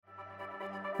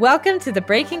Welcome to the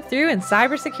Breaking Through in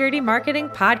Cybersecurity Marketing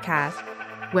podcast,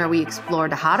 where we explore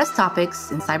the hottest topics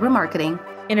in cyber marketing,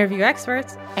 interview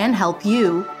experts, and help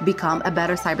you become a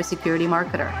better cybersecurity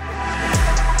marketer.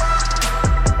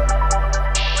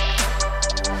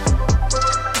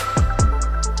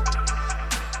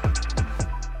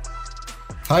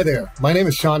 Hi there, my name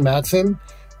is Sean Madsen,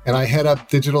 and I head up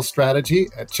digital strategy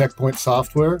at Checkpoint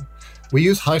Software. We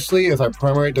use Hushly as our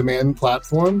primary demand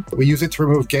platform. We use it to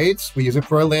remove gates, we use it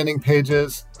for our landing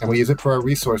pages, and we use it for our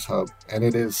resource hub. And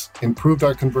it has improved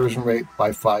our conversion rate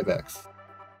by 5x.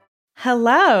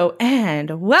 Hello,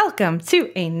 and welcome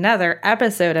to another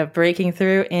episode of Breaking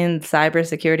Through in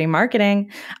Cybersecurity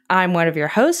Marketing. I'm one of your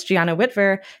hosts, Gianna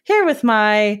Whitver, here with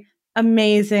my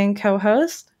amazing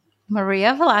co-host,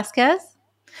 Maria Velasquez.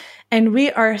 And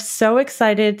we are so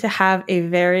excited to have a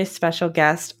very special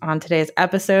guest on today's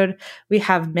episode. We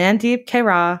have Mandeep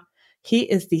Khera. He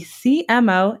is the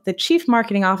CMO, the Chief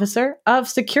Marketing Officer of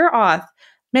SecureAuth.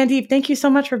 Mandeep, thank you so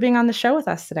much for being on the show with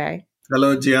us today.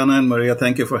 Hello, Gianna and Maria.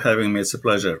 Thank you for having me. It's a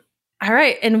pleasure. All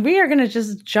right. And we are going to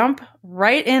just jump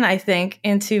right in, I think,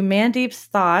 into Mandeep's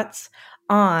thoughts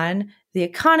on the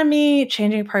economy,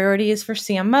 changing priorities for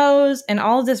CMOs, and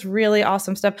all of this really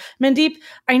awesome stuff. Mandeep,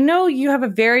 I know you have a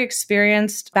very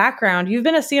experienced background. You've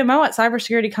been a CMO at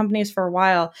cybersecurity companies for a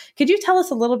while. Could you tell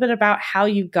us a little bit about how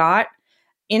you got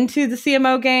into the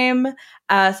CMO game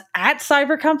at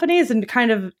cyber companies and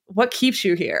kind of what keeps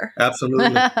you here?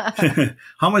 Absolutely.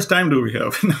 How much time do we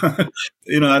have?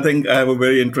 I think I have a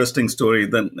very interesting story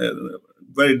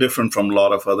very different from a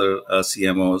lot of other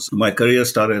CMOs. My career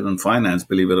started in finance,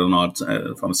 believe it or not,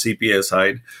 from a CPA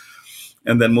side,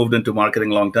 and then moved into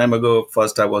marketing a long time ago.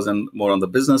 First, I was more on the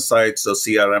business side, so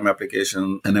CRM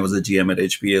application, and I was a GM at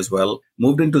HP as well.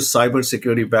 Moved into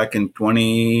cybersecurity back in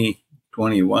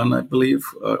 2021, I believe,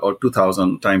 or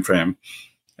 2000 timeframe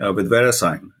with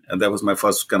VeriSign. And that was my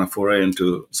first kind of foray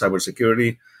into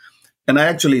cybersecurity. And I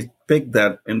actually picked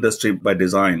that industry by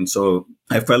design. So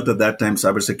I felt at that time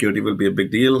cybersecurity will be a big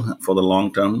deal for the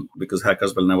long term because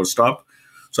hackers will never stop.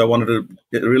 So I wanted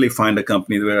to really find a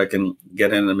company where I can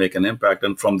get in and make an impact.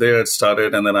 And from there it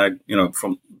started. And then I,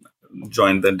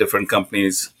 joined the different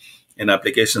companies in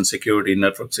application security,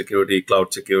 network security,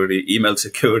 cloud security, email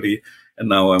security. And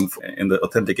now I'm in the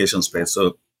authentication space.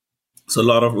 So a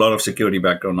lot of security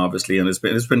background, obviously. And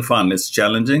it's been fun. It's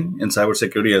challenging in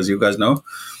cybersecurity, as you guys know.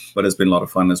 But it's been a lot of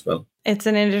fun as well. It's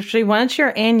an industry. Once you're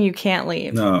in, you can't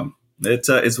leave. No, it's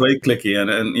very clicky.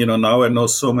 And now I know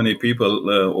so many people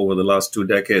over the last 2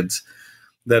 decades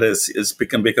that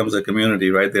becomes a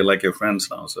community, right? They're like your friends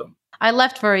now. So I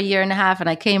left for a year and a half and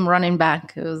I came running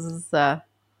back. It was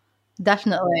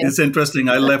definitely. It's interesting.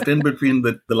 I left in between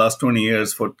the last 20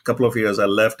 years. For a couple of years, I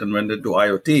left and went into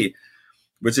IoT,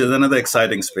 which is another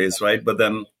exciting space, right? But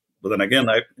then again,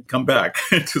 I come back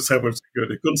to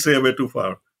cybersecurity. Couldn't stay away too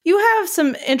far. You have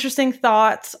some interesting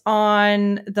thoughts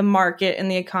on the market and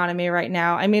the economy right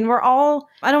now. I mean, we're all,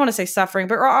 I don't want to say suffering,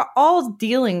 but we're all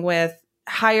dealing with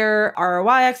higher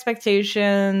ROI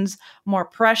expectations, more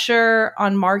pressure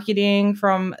on marketing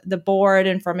from the board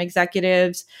and from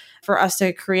executives for us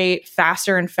to create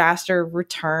faster and faster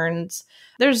returns.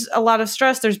 There's a lot of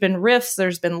stress. There's been rifts.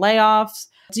 There's been layoffs.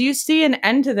 Do you see an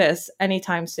end to this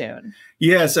anytime soon?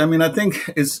 Yes. I mean, I think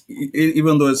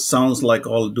even though it sounds like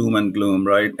all doom and gloom,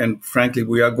 right? And frankly,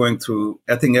 we are going through,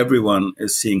 I think everyone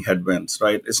is seeing headwinds,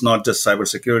 right? It's not just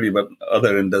cybersecurity, but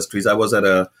other industries. I was at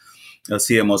a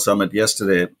CMO summit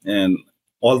yesterday and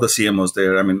all the CMOs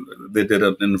there, I mean, they did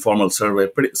an informal survey,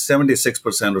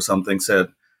 76% or something said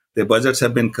their budgets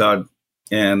have been cut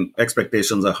and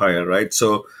expectations are higher, right?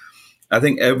 So I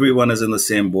think everyone is in the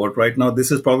same boat right now.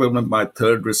 This is probably my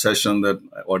third recession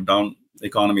or down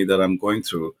economy that I'm going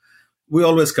through. We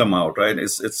always come out, right?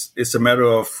 It's a matter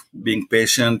of being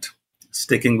patient,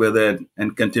 sticking with it,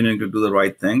 and continuing to do the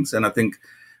right things. And I think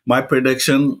my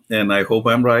prediction, and I hope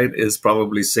I'm right, is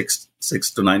probably 6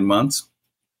 to 9 months.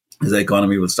 The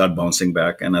economy will start bouncing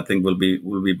back, and I think we'll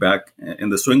be back in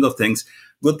the swing of things.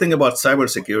 Good thing about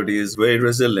cybersecurity is very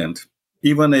resilient.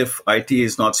 Even if IT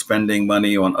is not spending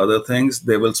money on other things,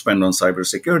 they will spend on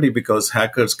cybersecurity because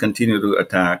hackers continue to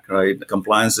attack, right?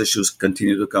 Compliance issues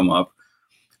continue to come up.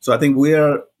 So I think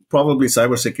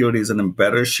cybersecurity is in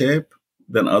better shape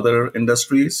than other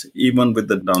industries, even with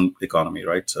the down economy,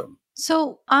 right?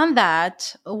 So on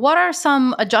that, what are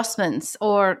some adjustments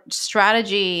or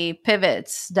strategy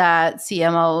pivots that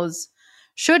CMOs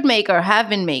should make or have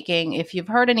been making, if you've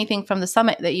heard anything from the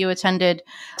summit that you attended,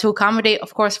 to accommodate,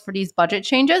 of course, for these budget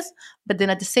changes, but then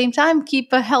at the same time,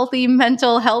 keep a healthy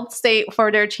mental health state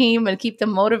for their team and keep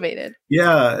them motivated?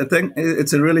 Yeah, I think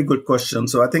it's a really good question.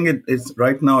 So I think it's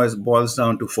right now it boils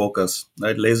down to focus,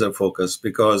 right? Laser focus,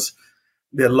 because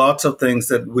there are lots of things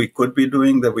that we could be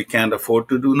doing that we can't afford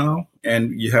to do now.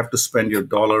 And you have to spend your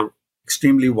dollar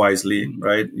extremely wisely,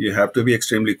 right? You have to be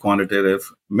extremely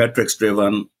quantitative, metrics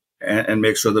driven, and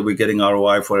make sure that we're getting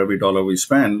ROI for every dollar we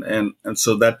spend. And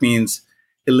so that means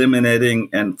eliminating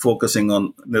and focusing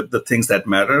on the things that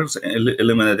matters, and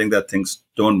eliminating that things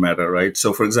don't matter, right?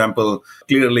 So for example,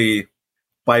 clearly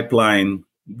pipeline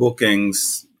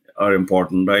bookings are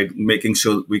important, right? Making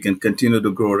sure we can continue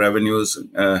to grow revenues,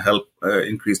 help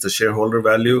increase the shareholder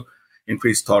value,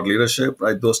 increase thought leadership,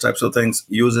 right? Those types of things.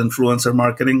 Use influencer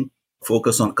marketing,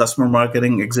 focus on customer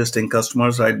marketing, existing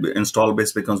customers, right? Install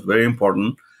base becomes very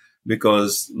important,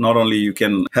 because not only you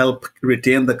can help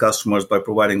retain the customers by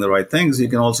providing the right things, you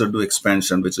can also do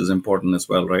expansion, which is important as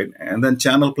well, right? And then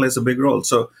channel plays a big role.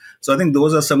 So I think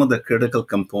those are some of the critical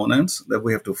components that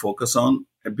we have to focus on,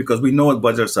 because we know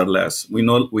budgets are less. We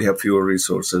know we have fewer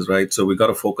resources, right? So we got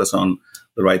to focus on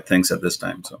the right things at this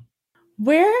time. So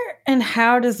where and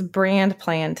how does brand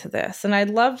play into this? And I'd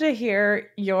love to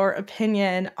hear your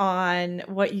opinion on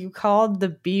what you called the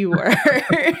B word.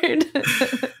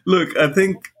 Look, I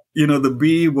think, the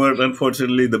B word,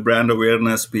 unfortunately, the brand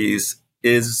awareness piece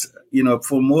is,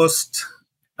 for most,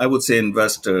 I would say,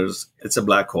 investors, it's a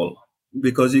black hole,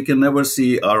 because you can never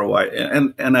see ROI.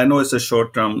 And I know it's a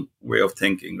short-term way of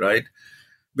thinking, right?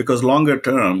 Because longer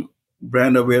term,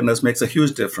 brand awareness makes a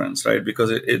huge difference, right?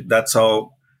 Because that's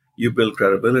how you build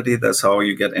credibility. That's how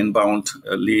you get inbound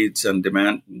leads and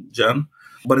demand gen.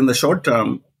 But in the short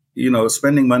term,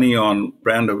 spending money on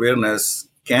brand awareness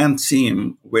can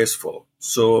seem wasteful.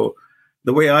 So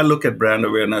the way I look at brand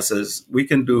awareness is we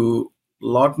can do a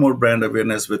lot more brand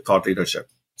awareness with thought leadership.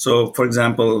 So, for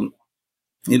example,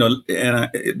 and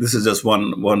this is just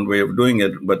one way of doing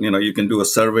it, but, you can do a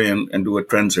survey and do a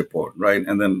trends report, right?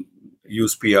 And then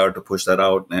use PR to push that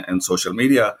out and social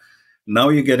media. Now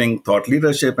you're getting thought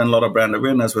leadership and a lot of brand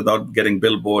awareness without getting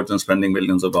billboards and spending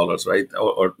millions of dollars, right?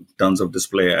 Or tons of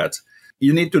display ads.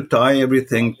 You need to tie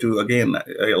everything to, again,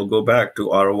 I'll go back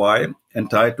to ROI and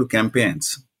tie it to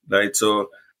campaigns, right? So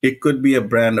it could be a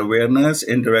brand awareness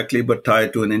indirectly, but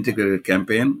tied to an integrated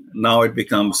campaign. Now it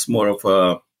becomes more of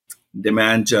a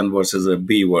demand gen versus a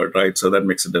B word, right? So that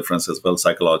makes a difference as well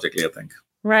psychologically, I think.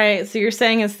 Right. So you're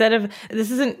saying instead of,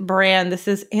 this isn't brand, this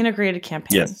is integrated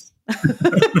campaign. Yes.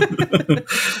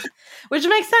 Which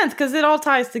makes sense, because it all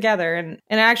ties together, and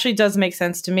it actually does make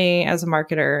sense to me as a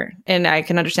marketer. And I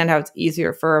can understand how it's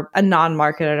easier for a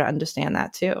non-marketer to understand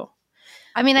that too.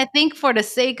 I mean, I think for the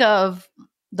sake of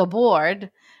the board,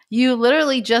 you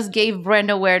literally just gave brand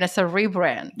awareness a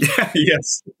rebrand.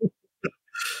 Yes,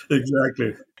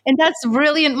 exactly. And that's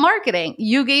brilliant marketing.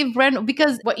 You gave brand,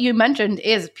 because what you mentioned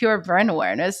is pure brand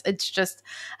awareness. It's just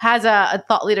has a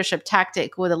thought leadership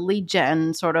tactic with a lead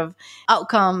gen sort of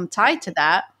outcome tied to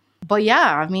that. But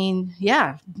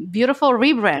beautiful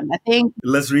rebrand. I think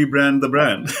let's rebrand the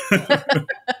brand.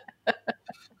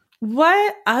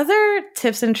 What other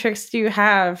tips and tricks do you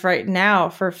have right now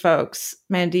for folks,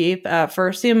 Mandeep, for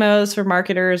CMOs, for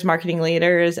marketers, marketing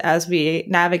leaders, as we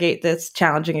navigate this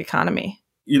challenging economy?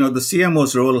 The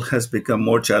CMO's role has become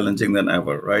more challenging than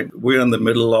ever, right? We're in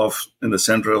the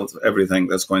center of everything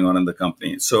that's going on in the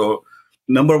company. So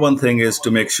number one thing is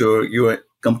to make sure you are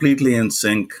completely in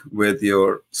sync with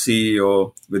your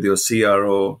CEO, with your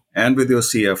CRO, and with your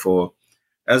CFO,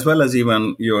 as well as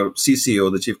even your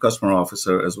CCO, the Chief Customer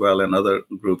Officer, as well, and other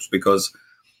groups,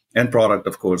 and product,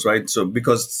 of course, right? So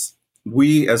because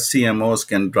we as CMOs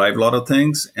can drive a lot of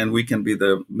things, and we can be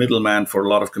the middleman for a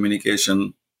lot of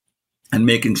communication and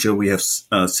making sure we have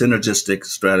synergistic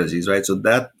strategies, right? So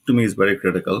that, to me, is very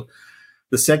critical.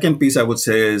 The second piece I would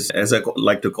say is, as I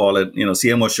like to call it,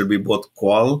 CMO should be both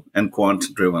qual and quant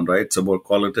driven, right? So both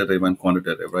qualitative and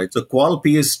quantitative, right? So qual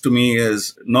piece to me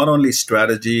is not only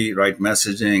strategy, right,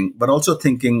 messaging, but also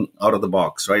thinking out of the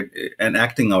box, right? And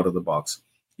acting out of the box.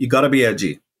 You got to be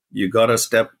edgy. You got to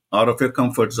step out of your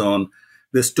comfort zone.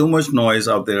 There's too much noise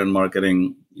out there in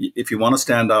marketing. If you want to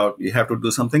stand out, you have to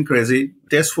do something crazy,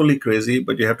 tastefully crazy,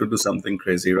 but you have to do something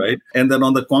crazy, right? And then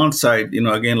on the quant side,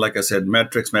 again, like I said,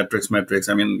 metrics.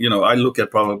 I mean, I look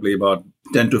at probably about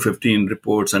 10 to 15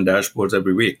 reports and dashboards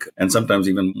every week, and sometimes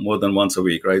even more than once a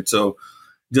week, right? So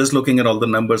just looking at all the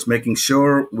numbers, making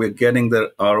sure we're getting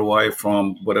the ROI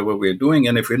from whatever we're doing.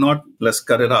 And if we're not, let's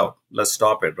cut it out. Let's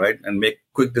stop it, right? And make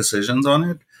quick decisions on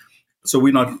it. So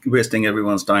we're not wasting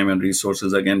everyone's time and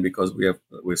resources again because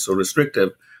we're so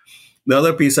restrictive. The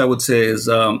other piece I would say is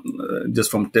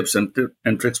just from tips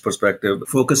and tricks perspective,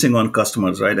 focusing on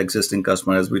customers, right? Existing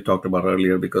customers, as we talked about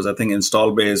earlier, because I think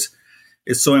install base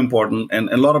is so important. And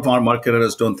a lot of our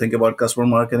marketers don't think about customer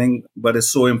marketing, but it's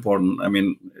so important. I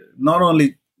mean, not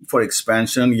only for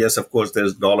expansion, yes, of course,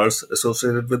 there's dollars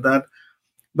associated with that,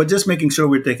 but just making sure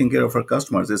we're taking care of our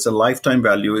customers. It's a lifetime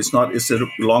value. It's a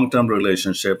long-term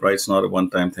relationship, right? It's not a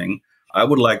one-time thing. I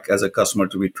would like as a customer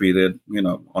to be treated,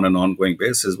 on an ongoing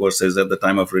basis versus at the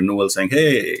time of renewal saying,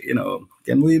 hey,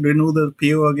 can we renew the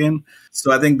PO again?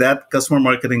 So I think that customer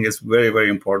marketing is very, very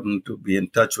important to be in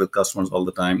touch with customers all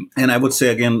the time. And I would say,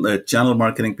 again, the channel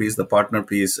marketing piece, the partner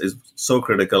piece is so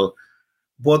critical,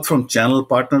 both from channel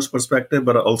partners perspective,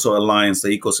 but also alliance,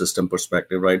 the ecosystem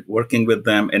perspective, right? Working with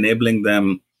them, enabling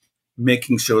them,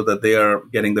 making sure that they are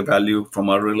getting the value from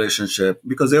our relationship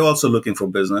because they're also looking for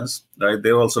business, right?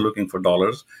 They're also looking for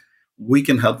dollars. We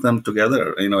can help them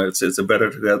together. It's a better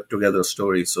together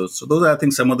story. So those are, I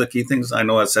think, some of the key things. I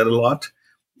know I said a lot,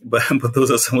 but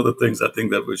those are some of the things I think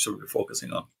that we should be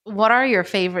focusing on. What are your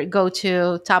favorite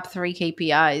go-to top 3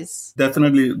 KPIs?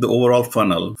 Definitely the overall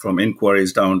funnel from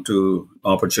inquiries down to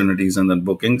opportunities and then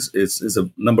bookings is a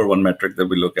number one metric that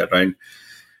we look at, right?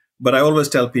 But I always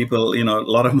tell people, a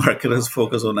lot of marketers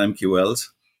focus on MQLs,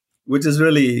 which is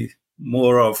really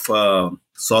more of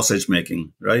sausage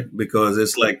making, right? Because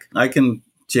it's like I can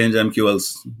change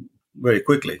MQLs very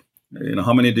quickly.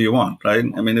 How many do you want, right?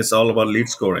 I mean, it's all about lead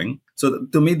scoring. So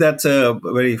to me, that's a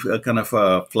very kind of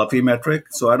a fluffy metric.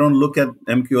 So I don't look at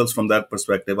MQLs from that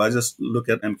perspective. I just look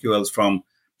at MQLs from,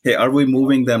 hey, are we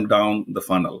moving them down the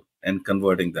funnel and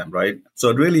converting them, right?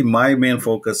 So really my main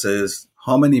focus is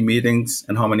how many meetings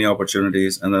and how many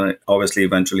opportunities, and then obviously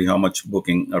eventually how much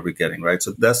booking are we getting, right?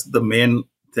 So that's the main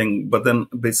thing. But then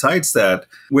besides that,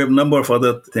 we have a number of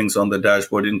other things on the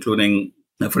dashboard, including,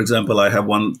 for example, I have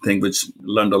one thing which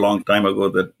learned a long time ago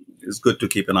that is good to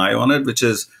keep an eye on it, which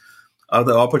is, are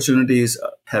the opportunities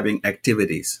having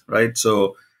activities, right?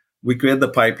 So we create the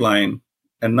pipeline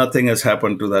and nothing has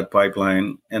happened to that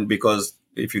pipeline. And because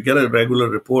if you get a regular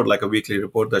report, like a weekly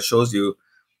report that shows you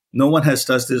no one has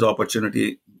touched this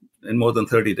opportunity in more than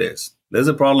 30 days, there's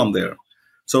a problem there.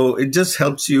 So it just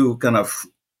helps you kind of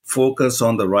focus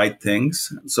on the right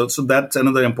things. So that's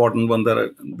another important one that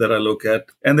I look at.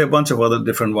 And there are a bunch of other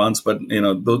different ones, but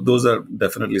those are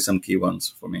definitely some key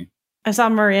ones for me. I saw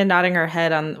Maria nodding her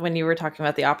head on when you were talking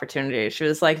about the opportunity. She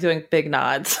was like doing big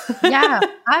nods. Yeah,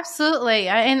 absolutely.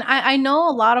 I know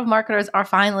a lot of marketers are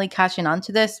finally catching on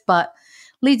to this, but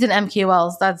leads and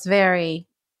MQLs, that's very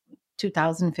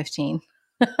 2015.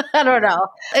 I don't know.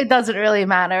 It doesn't really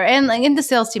matter. And the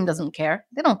sales team doesn't care.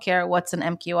 They don't care what's an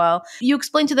MQL. You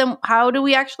explain to them, how do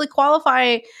we actually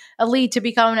qualify a lead to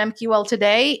become an MQL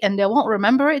today? And they won't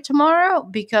remember it tomorrow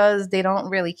because they don't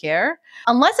really care.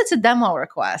 Unless it's a demo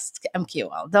request,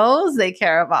 MQL. Those they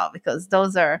care about because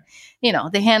those are,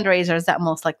 the hand raisers that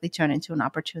most likely turn into an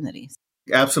opportunity.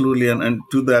 Absolutely. And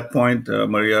to that point,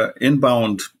 Maria,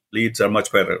 inbound leads are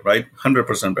much better, right?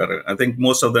 100% better. I think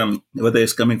most of them, whether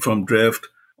it's coming from Drift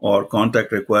or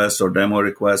contact requests or demo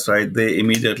requests, right? They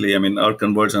immediately, our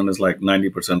conversion is like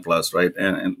 90% plus, right?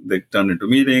 And they turn into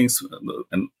meetings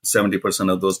and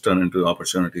 70% of those turn into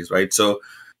opportunities, right? So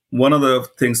one of the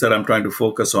things that I'm trying to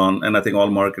focus on, and I think all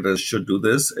marketers should do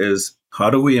this, is how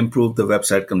do we improve the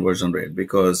website conversion rate?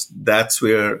 Because that's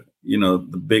where,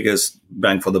 the biggest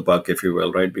bang for the buck, if you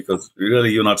will, right? Because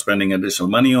really you're not spending additional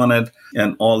money on it.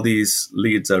 And all these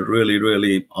leads are really,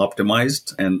 really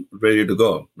optimized and ready to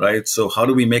go, right? So how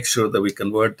do we make sure that we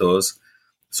convert those?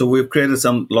 So we've created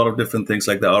a lot of different things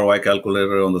like the ROI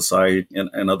calculator on the site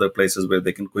and other places where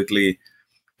they can quickly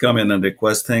come in and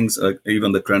request things,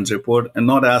 even the trends report, and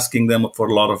not asking them for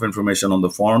a lot of information on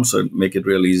the form. So make it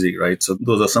real easy, right? So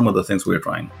those are some of the things we're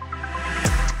trying.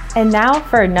 And now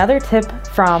for another tip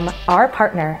from our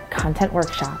partner, Content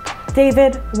Workshop.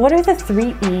 David, what are the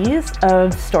 3 E's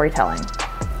of storytelling?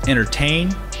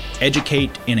 Entertain,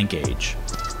 educate, and engage.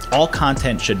 All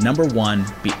content should, number 1,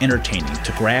 be entertaining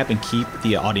to grab and keep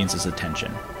the audience's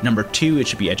attention. Number 2, it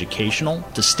should be educational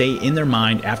to stay in their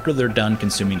mind after they're done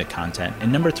consuming the content.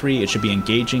 And number 3, it should be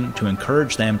engaging to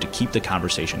encourage them to keep the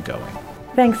conversation going.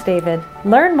 Thanks, David.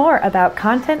 Learn more about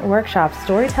Content Workshop's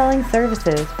storytelling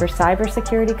services for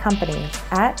cybersecurity companies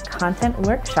at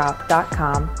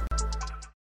contentworkshop.com.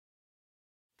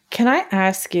 Can I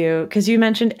ask you, because you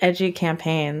mentioned edgy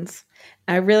campaigns,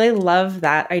 I really love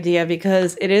that idea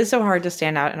because it is so hard to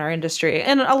stand out in our industry.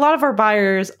 And a lot of our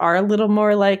buyers are a little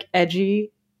more like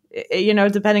edgy,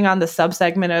 depending on the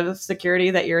subsegment of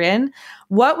security that you're in.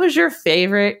 What was your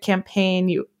favorite campaign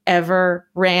you ever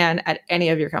ran at any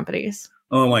of your companies?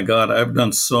 Oh my God, I've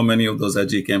done so many of those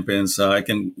edgy campaigns. I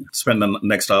can spend the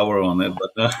next hour on it.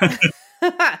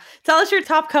 But tell us your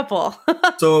top couple.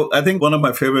 So I think one of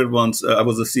my favorite ones, I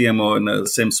was a CMO in the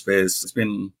same space. It's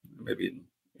been maybe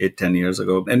 8-10 years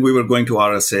ago. And we were going to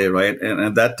RSA, right? And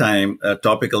at that time, a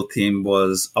topical theme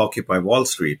was Occupy Wall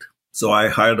Street. So I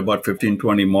hired about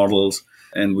 15-20 models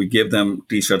and we gave them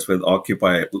T-shirts with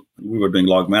Occupy. We were doing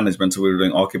log management, so we were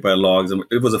doing Occupy logs. And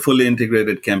it was a fully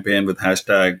integrated campaign with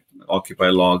hashtag Occupy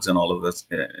logs and all of this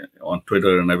on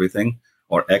Twitter and everything,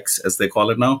 or X as they call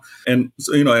it now. And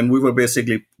so, and we were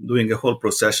basically doing a whole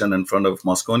procession in front of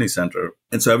Moscone Center.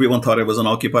 And so everyone thought it was an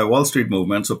Occupy Wall Street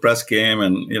movement. So press came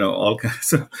and, all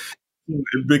kinds of,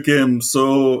 it became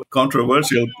so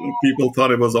controversial. People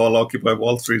thought it was all Occupy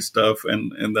Wall Street stuff.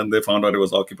 And then they found out it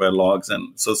was Occupy logs.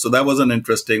 And so that was an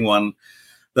interesting one.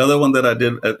 The other one that I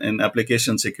did in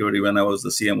application security when I was the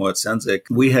CMO at Sensic,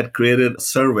 we had created a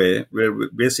survey where we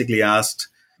basically asked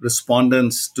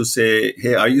respondents to say,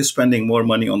 hey, are you spending more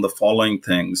money on the following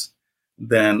things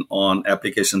than on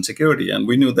application security? And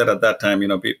we knew that at that time,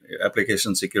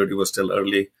 application security was still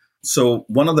early. So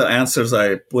one of the answers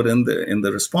I put in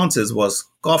the responses was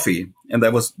coffee. And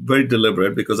that was very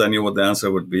deliberate because I knew what the answer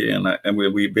would be. And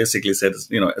we basically said,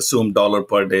 assume dollar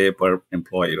per day per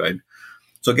employee, right?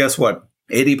 So guess what?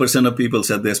 80% of people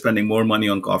said they're spending more money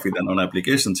on coffee than on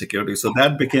application security. So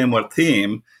that became our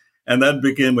theme. And that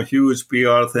became a huge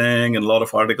PR thing, and a lot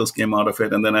of articles came out of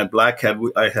it. And then at Black Hat,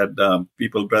 I had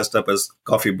people dressed up as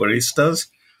coffee baristas,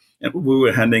 and we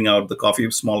were handing out the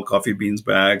small coffee beans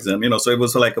bags. And, so it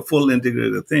was like a full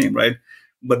integrated theme, right?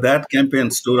 But that campaign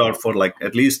stood out for like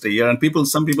at least a year. And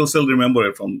some people still remember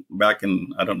it from back in,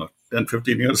 10,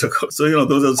 15 years ago. So,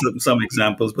 those are some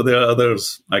examples, but there are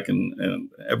others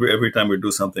every time we do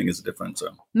something is different. So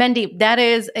Mandeep, that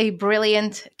is a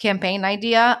brilliant campaign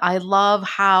idea. I love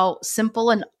how simple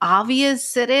and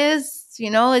obvious it is,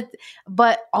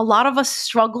 but a lot of us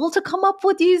struggle to come up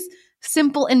with these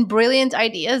simple and brilliant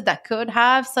ideas that could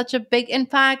have such a big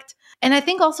impact. And I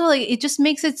think also it just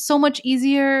makes it so much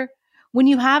easier when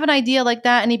you have an idea like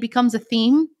that and it becomes a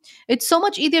theme. It's so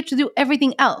much easier to do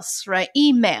everything else, right?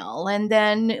 Email and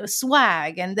then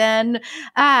swag and then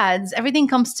ads. Everything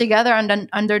comes together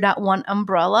under that one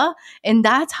umbrella. And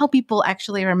that's how people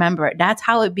actually remember it. That's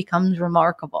how it becomes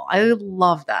remarkable. I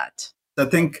love that. I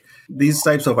think these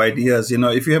types of ideas,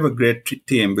 if you have a great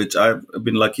team, which I've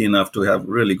been lucky enough to have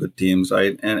really good teams,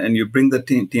 right? And you bring the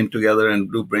team together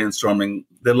and do brainstorming,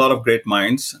 there are a lot of great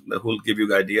minds who will give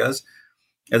you ideas.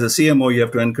 As a CMO, you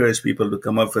have to encourage people to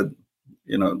come up with,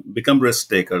 become risk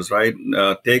takers, right?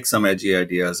 Take some edgy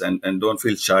ideas and don't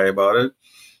feel shy about it.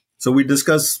 So we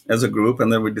discuss as a group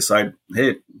and then we decide,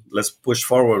 hey, let's push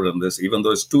forward on this, even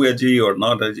though it's too edgy or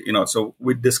not edgy, so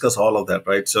we discuss all of that,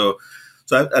 right? So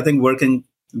I think working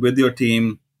with your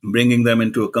team, bringing them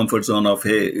into a comfort zone of,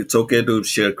 hey, it's okay to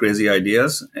share crazy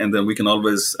ideas. And then we can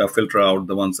always filter out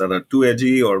the ones that are too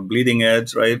edgy or bleeding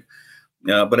edge, right?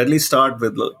 But at least start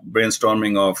with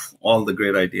brainstorming of all the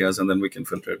great ideas, and then we can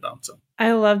filter it down. So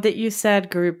I love that you said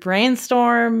group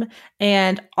brainstorm,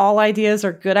 and all ideas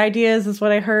are good ideas is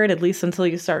what I heard, at least until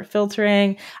you start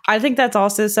filtering. I think that's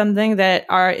also something that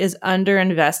is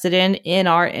underinvested in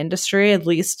our industry, at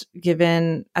least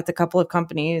given at the couple of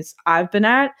companies I've been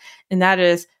at, and that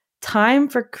is time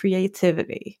for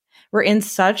creativity. We're in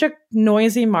such a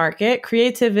noisy market.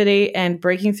 Creativity and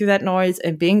breaking through that noise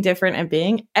and being different and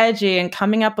being edgy and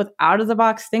coming up with out of the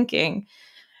box thinking,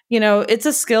 it's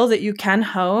a skill that you can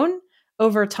hone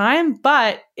over time,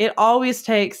 but it always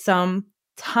takes some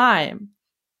time.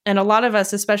 And a lot of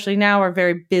us, especially now, are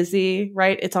very busy,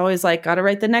 right? It's always like, got to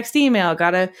write the next email,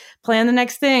 got to plan the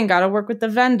next thing, got to work with the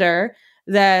vendor,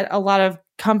 that a lot of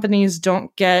companies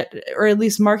don't get, or at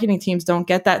least marketing teams don't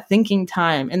get that thinking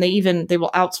time. And they will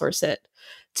outsource it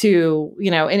to,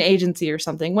 an agency or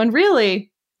something, when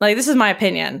really, like, this is my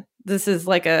opinion. This is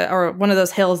like or one of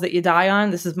those hills that you die on.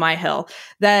 This is my hill,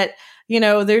 that,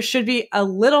 there should be a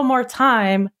little more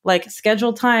time, like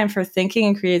scheduled time for thinking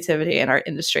and creativity in our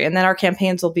industry. And then our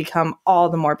campaigns will become all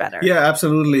the more better. Yeah,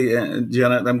 absolutely.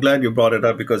 Gianna, I'm glad you brought it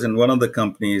up, because in one of the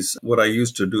companies, what I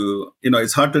used to do,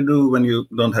 it's hard to do when you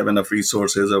don't have enough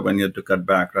resources or when you have to cut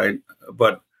back, right?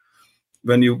 But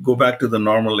when you go back to the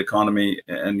normal economy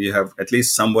and you have at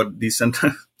least somewhat decent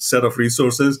set of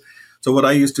resources. So what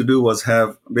I used to do was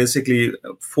have basically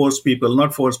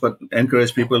but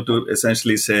encourage people to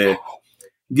essentially say,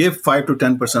 give 5 to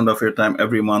 10% of your time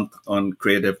every month on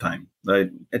creative time, right?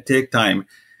 Take time,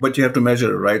 but you have to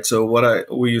measure it, right? So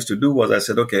what we used to do was I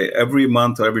said, okay, every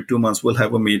month or every 2 months, we'll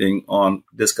have a meeting on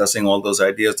discussing all those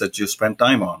ideas that you spent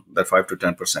time on, that 5 to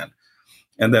 10%.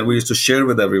 And then we used to share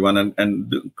with everyone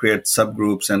and create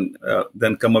subgroups and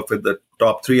then come up with the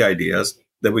top 3 ideas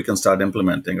that we can start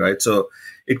implementing, right? So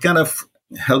it kind of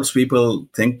helps people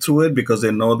think through it because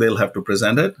they know they'll have to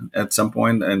present it at some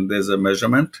point and there's a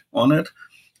measurement on it.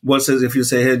 Versus if you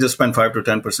say, hey, just spend 5 to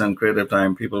 10% creative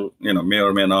time, people, may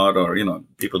or may not, or,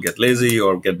 people get lazy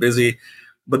or get busy.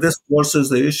 But this forces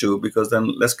the issue because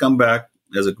then let's come back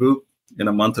as a group in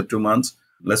a month or 2 months.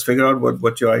 Let's figure out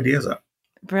what your ideas are.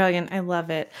 Brilliant. I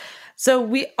love it. So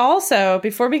we also,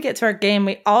 before we get to our game,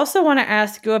 we also want to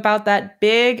ask you about that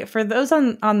big, for those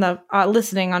on the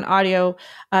listening on audio,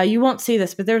 you won't see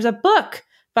this, but there's a book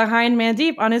behind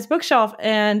Mandeep on his bookshelf,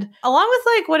 and along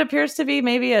with what appears to be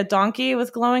maybe a donkey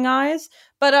with glowing eyes.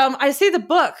 But I see the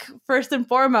book first and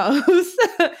foremost.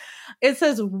 It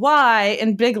says "Why"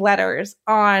 in big letters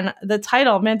on the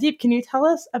title. Mandeep, can you tell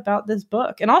us about this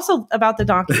book and also about the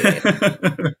donkey?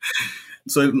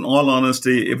 So in all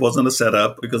honesty, it wasn't a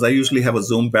setup because I usually have a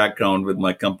Zoom background with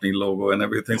my company logo and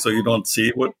everything. So you don't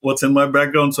see what's in my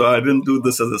background. So I didn't do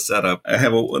this as a setup. I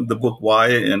have the book Why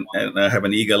and I have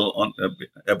an eagle on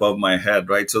above my head,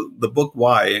 right? So the book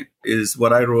Why is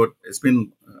what I wrote. It's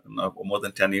been more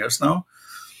than 10 years now.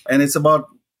 And it's about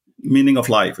meaning of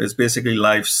life. It's basically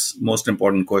life's most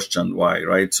important question, why,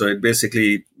 right? So it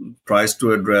basically tries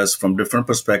to address from different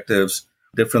perspectives,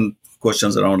 different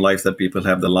questions around life that people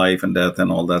have, the life and death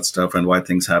and all that stuff and why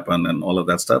things happen and all of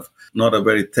that stuff. Not a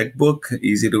very thick book,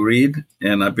 easy to read.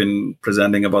 And I've been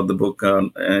presenting about the book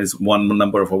as won a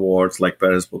number of awards like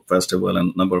Paris Book Festival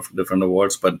and a number of different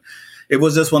awards. But it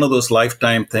was just one of those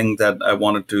lifetime things that I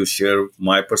wanted to share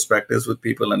my perspectives with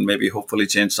people and maybe hopefully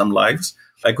change some lives.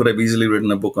 I could have easily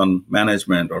written a book on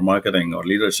management or marketing or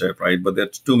leadership, right? But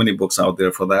there's too many books out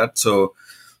there for that. So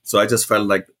I just felt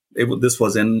like this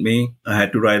was in me. I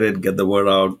had to write it, get the word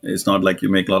out. It's not like you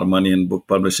make a lot of money in book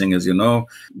publishing, as you know.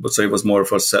 But so it was more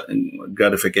for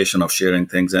gratification of sharing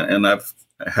things. And I've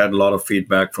had a lot of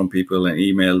feedback from people and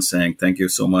emails saying, thank you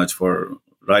so much for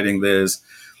writing this.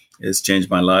 It's changed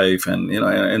my life. And,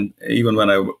 and even when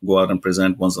I go out and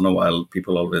present once in a while,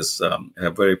 people always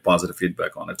have very positive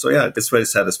feedback on it. So, yeah, it's very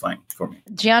satisfying for me.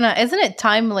 Gianna, isn't it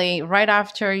timely right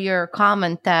after your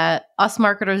comment that us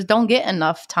marketers don't get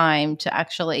enough time to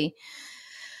actually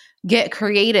get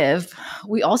creative?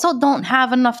 We also don't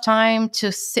have enough time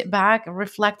to sit back,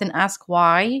 reflect, and ask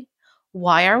why.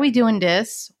 Why are we doing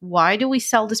this? Why do we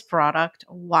sell this product?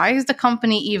 Why is the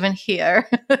company even here?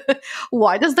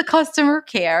 Why does the customer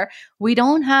care? We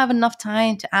don't have enough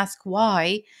time to ask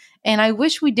why. And I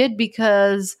wish we did,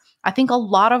 because I think a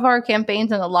lot of our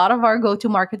campaigns and a lot of our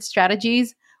go-to-market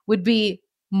strategies would be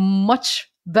much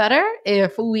better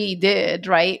if we did,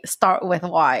 right? Start with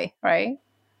why, right?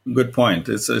 Good point.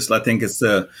 I think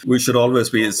we should always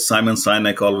be, as Simon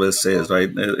Sinek always says, right?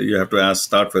 You have to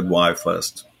start with why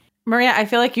first. Maria, I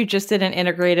feel like you just did an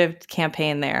integrative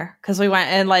campaign there because we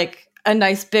went in a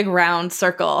nice big round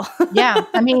circle. Yeah.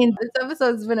 I mean, this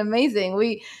episode's been amazing.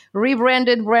 We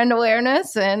rebranded brand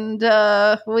awareness and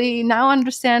we now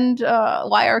understand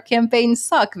why our campaigns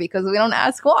suck because we don't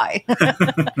ask why.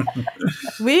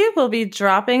 We will be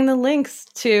dropping the links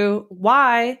to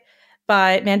Why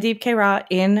by Mandeep Khera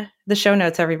in the show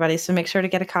notes, everybody. So make sure to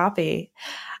get a copy.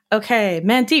 Okay,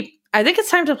 Mandeep. I think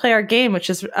it's time to play our game, which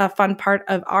is a fun part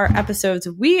of our episodes.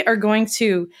 We are going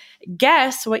to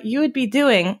guess what you would be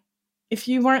doing if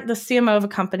you weren't the CMO of a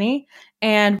company.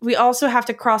 And we also have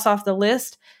to cross off the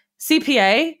list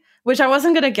CPA, which I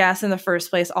wasn't going to guess in the first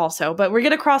place also. But we're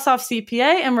going to cross off CPA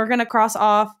and we're going to cross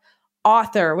off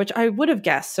author, which I would have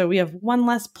guessed. So we have one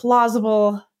less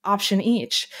plausible option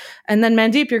each. And then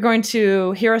Mandeep, you're going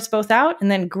to hear us both out and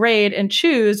then grade and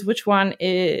choose which one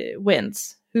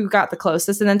wins. Who got the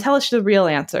closest, and then tell us the real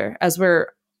answer as we're,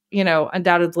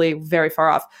 undoubtedly very far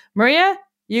off. Maria,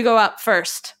 you go up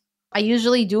first. I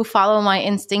usually do follow my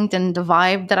instinct and the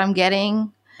vibe that I'm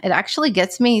getting. It actually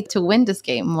gets me to win this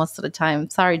game most of the time.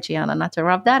 Sorry, Gianna, not to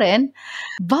rub that in.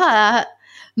 But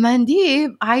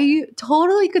Mandeep, I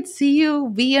totally could see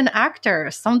you be an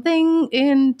actor. Something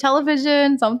in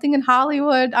television, something in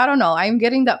Hollywood. I don't know. I'm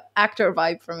getting the actor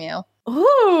vibe from you.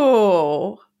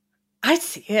 Ooh, I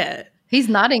see it. He's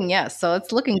nodding yes, so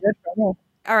it's looking good for me.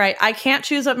 All right, I can't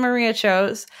choose what Maria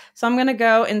chose, so I'm going to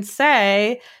go and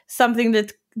say something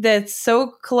that's so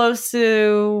close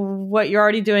to what you're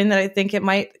already doing that I think it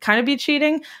might kind of be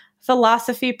cheating.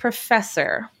 Philosophy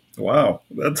professor. Wow,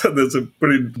 that's a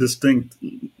pretty distinct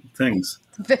things.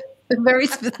 Very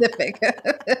specific.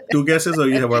 2 guesses, or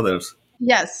you have others?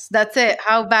 Yes, that's it.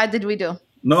 How bad did we do?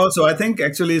 No, so I think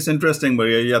actually it's interesting,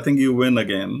 Maria. I think you win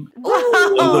again.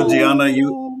 Wow. Although Gianna,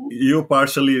 you You're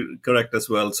partially correct as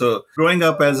well. So growing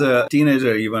up as a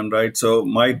teenager even, right? So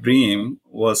my dream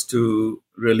was to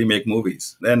really make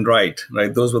movies and write,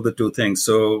 right? Those were the two things.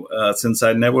 So since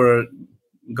I never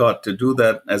got to do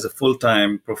that as a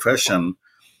full-time profession,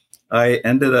 I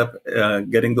ended up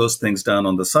getting those things done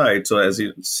on the side. So as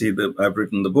you see, I've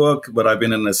written the book, but I've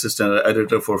been an assistant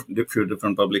editor for a few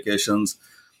different publications.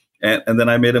 And then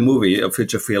I made a movie, a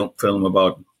feature film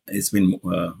about, it's been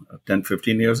 10,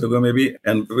 15 years ago maybe,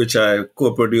 and which I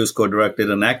co-produced,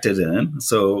 co-directed, and acted in.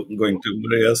 So going to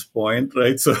Maria's point,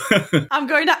 right? So I'm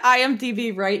going to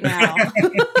IMDb right now.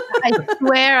 I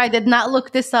swear I did not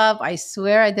look this up. I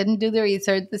swear I didn't do the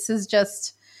research. This is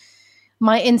just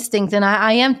my instinct. And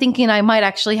I am thinking I might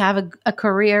actually have a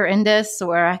career in this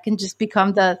where I can just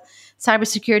become the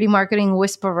cybersecurity marketing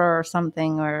whisperer or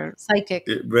something, or psychic.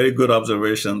 Very good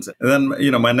observations. And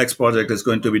then, my next project is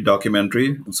going to be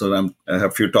documentary. So I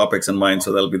have a few topics in mind.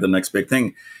 So that'll be the next big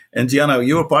thing. And Gianna,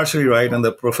 you were partially right, and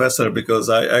the professor, because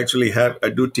I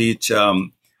do teach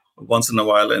once in a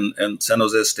while in San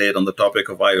Jose State on the topic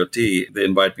of IoT. They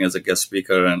invite me as a guest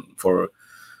speaker and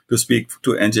to speak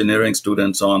to engineering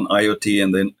students on IoT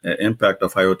and the impact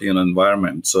of IoT on the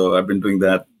environment. So I've been doing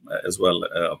that as well,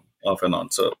 off and on.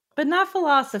 So, but not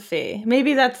philosophy.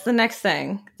 Maybe that's the next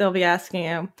thing they'll be asking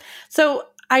you. So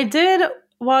I did,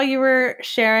 while you were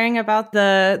sharing about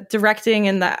the directing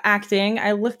and the acting,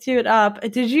 I looked it up.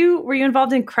 Were you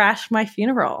involved in Crash My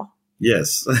Funeral?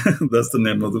 Yes, that's the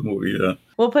name of the movie. Yeah.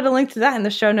 We'll put a link to that in the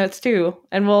show notes too,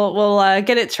 and we'll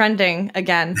get it trending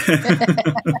again.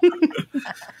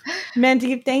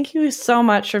 Mandeep, thank you so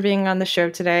much for being on the show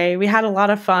today. We had a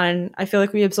lot of fun. I feel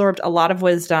like we absorbed a lot of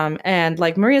wisdom, and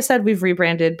like Maria said, we've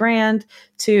rebranded brand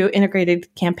to integrated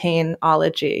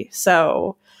campaignology.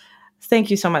 So thank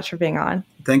you so much for being on.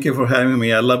 Thank you for having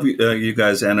me. I love you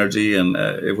guys' energy, and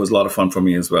it was a lot of fun for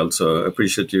me as well. So I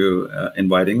appreciate you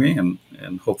inviting me,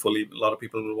 and hopefully a lot of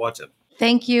people will watch it.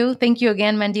 Thank you. Thank you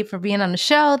again, Mandeep, for being on the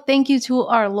show. Thank you to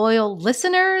our loyal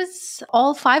listeners,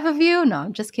 all 5 of you. No,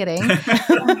 I'm just kidding.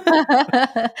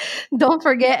 Don't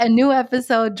forget, a new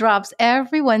episode drops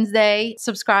every Wednesday.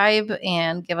 Subscribe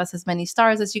and give us as many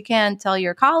stars as you can. Tell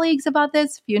your colleagues about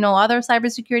this if you know other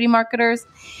cybersecurity marketers.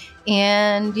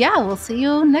 And yeah, we'll see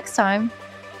you next time.